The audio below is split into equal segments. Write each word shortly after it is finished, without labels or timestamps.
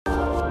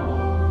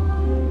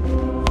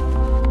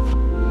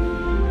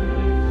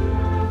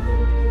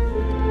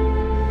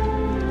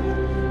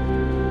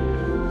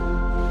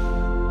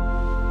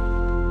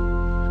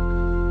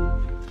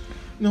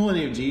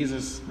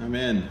Jesus, I'm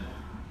in.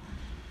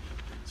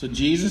 So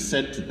Jesus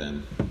said to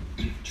them,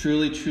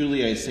 "Truly,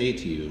 truly, I say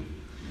to you,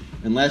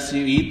 unless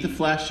you eat the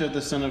flesh of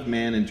the Son of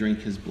Man and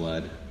drink his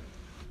blood,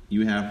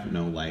 you have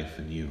no life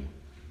in you."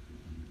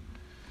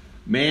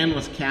 Man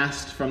was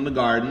cast from the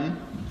garden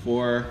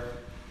for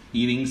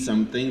eating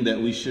something that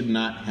we should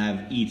not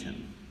have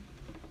eaten.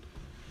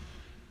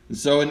 And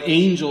so an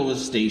angel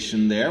was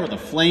stationed there with a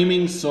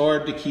flaming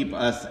sword to keep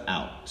us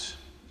out.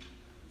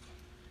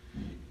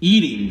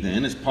 Eating,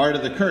 then, is part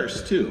of the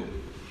curse, too.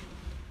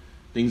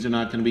 Things are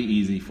not going to be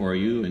easy for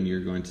you, and you're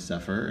going to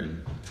suffer,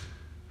 and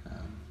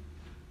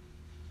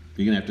you're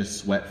going to have to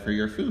sweat for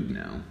your food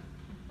now.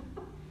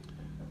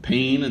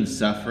 Pain and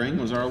suffering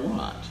was our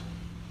lot.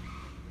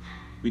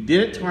 We did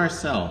it to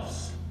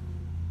ourselves.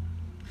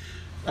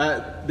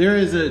 There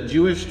is a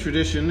Jewish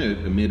tradition,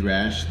 a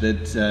midrash,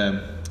 that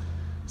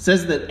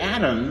says that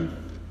Adam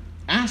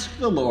asked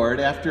the Lord,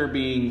 after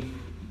being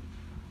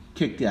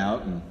kicked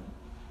out and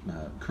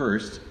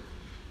cursed,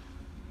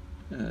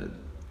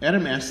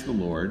 Adam asked the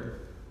Lord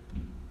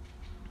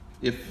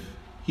if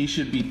he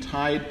should be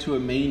tied to a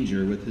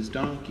manger with his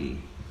donkey.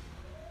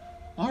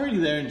 Already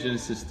there in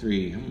Genesis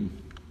 3.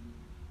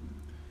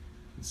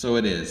 So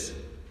it is.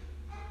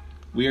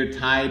 We are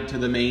tied to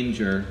the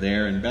manger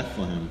there in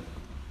Bethlehem.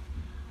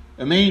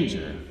 A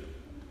manger.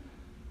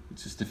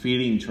 It's just a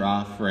feeding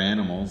trough for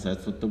animals.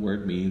 That's what the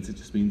word means. It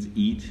just means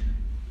eat.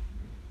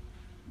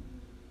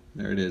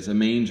 There it is, a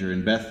manger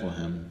in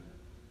Bethlehem.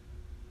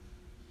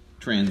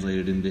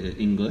 Translated into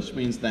English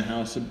means the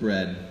house of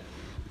bread.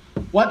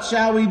 What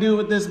shall we do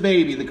with this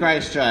baby, the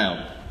Christ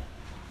child?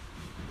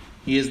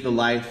 He is the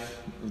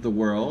life of the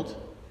world.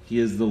 He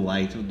is the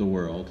light of the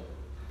world.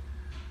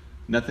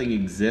 Nothing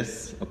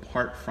exists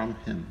apart from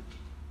him.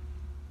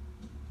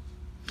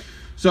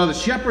 So the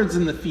shepherds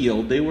in the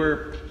field, they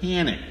were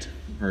panicked,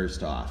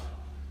 first off.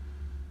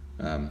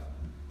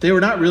 They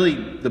were not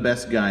really the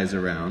best guys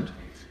around.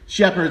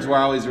 Shepherds were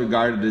always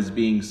regarded as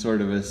being sort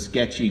of a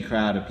sketchy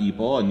crowd of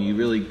people, and you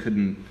really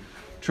couldn't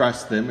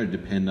trust them or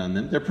depend on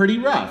them. They're pretty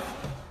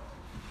rough.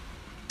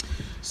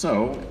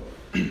 So,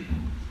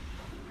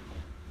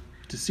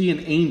 to see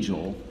an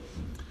angel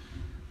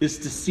is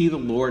to see the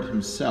Lord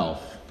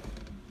himself.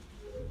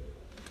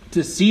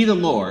 To see the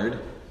Lord,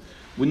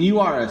 when you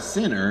are a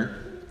sinner,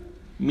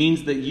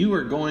 means that you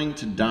are going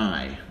to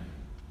die.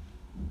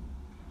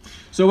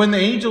 So when the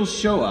angels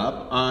show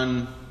up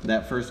on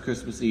that first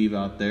Christmas Eve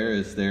out there,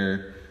 as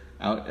they're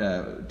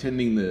out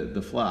tending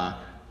the flock,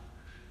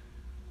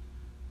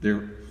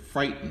 they're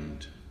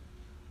frightened.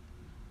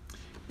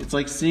 It's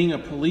like seeing a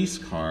police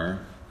car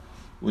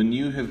when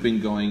you have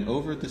been going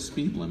over the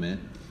speed limit,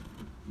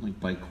 like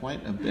by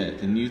quite a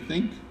bit, and you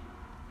think,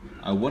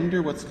 I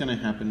wonder what's going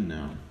to happen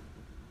now.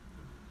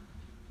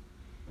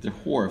 They're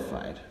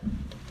horrified.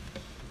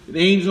 The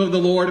angel of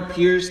the Lord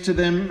appears to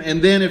them,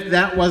 and then if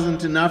that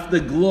wasn't enough, the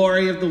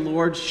glory of the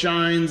Lord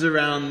shines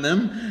around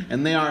them,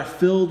 and they are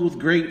filled with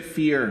great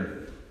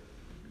fear.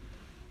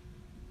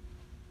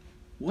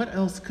 What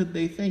else could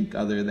they think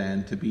other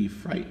than to be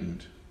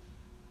frightened?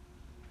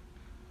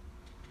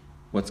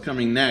 What's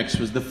coming next?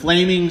 Was the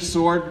flaming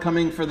sword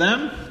coming for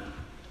them?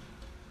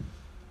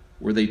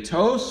 Were they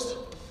toast?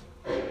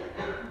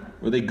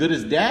 Were they good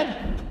as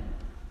dead?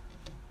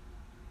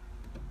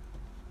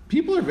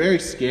 People are very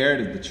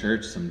scared of the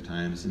church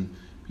sometimes, and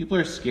people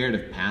are scared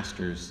of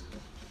pastors.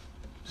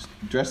 Just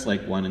dress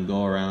like one and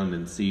go around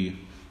and see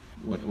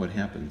what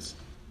happens.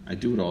 I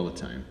do it all the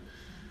time.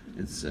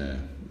 It's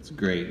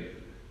great.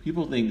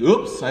 People think,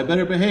 oops, I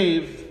better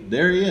behave.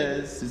 There he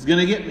is. He's going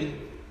to get me.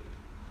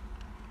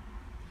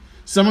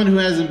 Someone who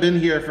hasn't been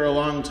here for a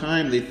long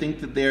time, they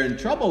think that they're in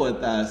trouble with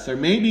us, or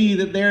maybe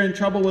that they're in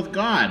trouble with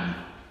God.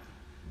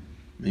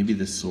 Maybe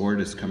the sword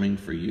is coming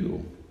for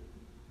you.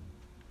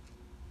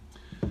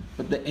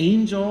 But the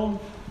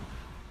angel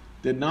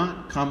did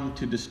not come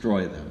to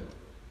destroy them.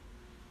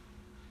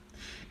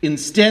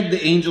 Instead,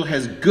 the angel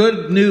has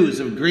good news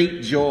of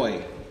great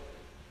joy.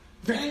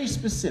 Very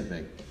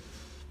specific.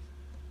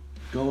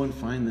 Go and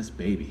find this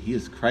baby. He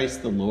is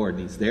Christ the Lord,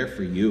 and he's there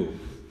for you.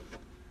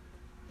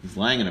 He's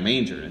lying in a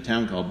manger in a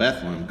town called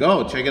Bethlehem.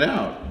 Go, check it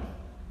out.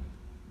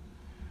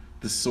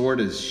 The sword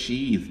is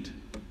sheathed,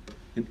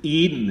 and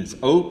Eden is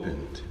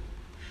opened.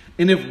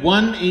 And if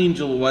one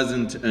angel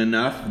wasn't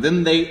enough,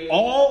 then they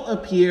all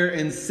appear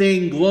and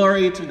sing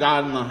glory to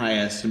God in the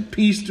highest and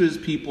peace to his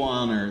people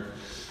on earth.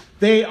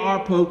 They are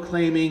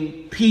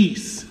proclaiming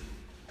peace.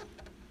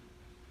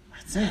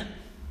 That's it.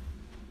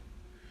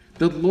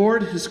 The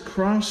Lord has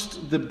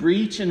crossed the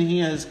breach, and he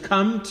has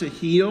come to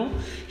heal.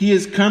 He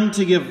has come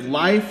to give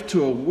life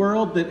to a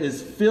world that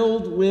is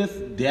filled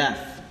with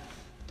death.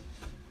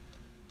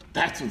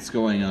 That's what's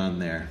going on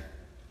there.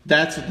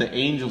 That's what the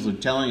angels are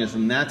telling us,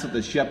 and that's what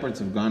the shepherds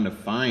have gone to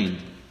find.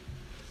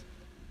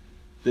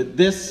 That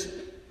this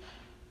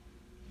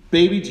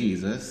baby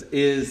Jesus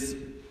is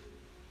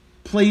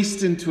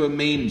placed into a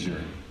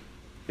manger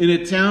in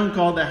a town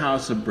called the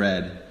House of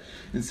Bread.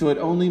 And so it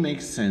only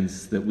makes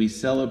sense that we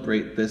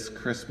celebrate this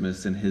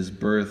Christmas and his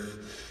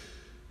birth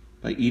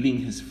by eating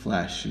his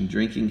flesh and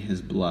drinking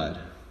his blood.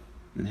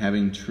 and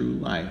having true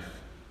life.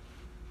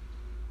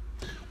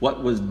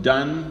 What was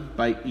done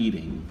by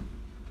eating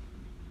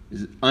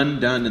is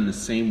undone in the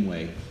same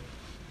way.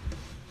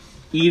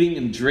 Eating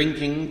and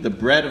drinking the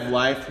bread of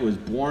life was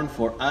born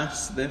for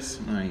us this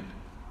night.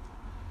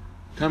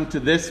 Come to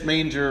this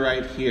manger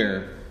right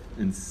here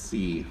and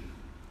see.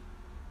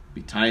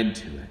 Be tied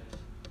to it.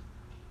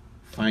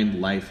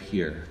 Find life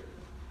here.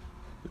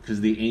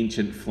 Because the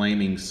ancient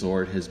flaming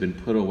sword has been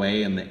put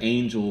away and the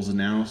angels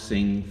now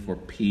sing for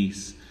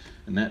peace.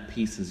 And that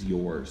peace is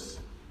yours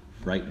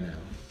right now.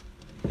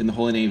 In the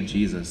holy name of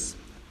Jesus,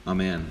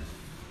 amen.